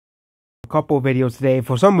A couple of videos today.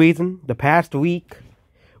 For some reason, the past week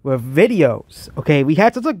with videos. Okay, we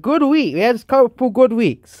had such a good week. We had a couple good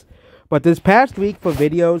weeks. But this past week for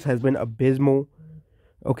videos has been abysmal.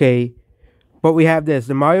 Okay. But we have this.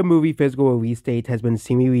 The Mario movie physical release date has been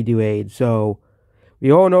seemingly delayed. So,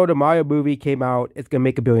 we all know the Mario movie came out. It's going to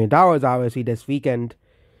make $1 billion, obviously, this weekend.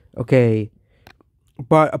 Okay.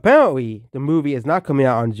 But apparently, the movie is not coming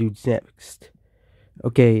out on June 6th.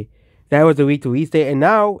 Okay. That was the week release date. And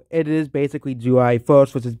now, it is basically July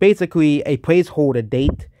 1st, which is basically a placeholder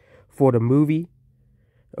date for the movie.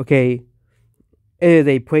 Okay. It is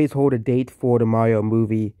a placeholder date for the Mario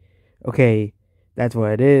movie. Okay. That's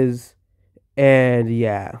what it is. And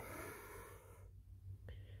yeah.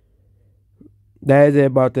 That is it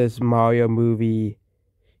about this Mario movie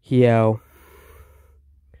here.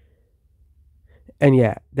 And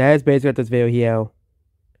yeah, that is basically what this video here.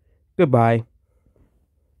 Goodbye.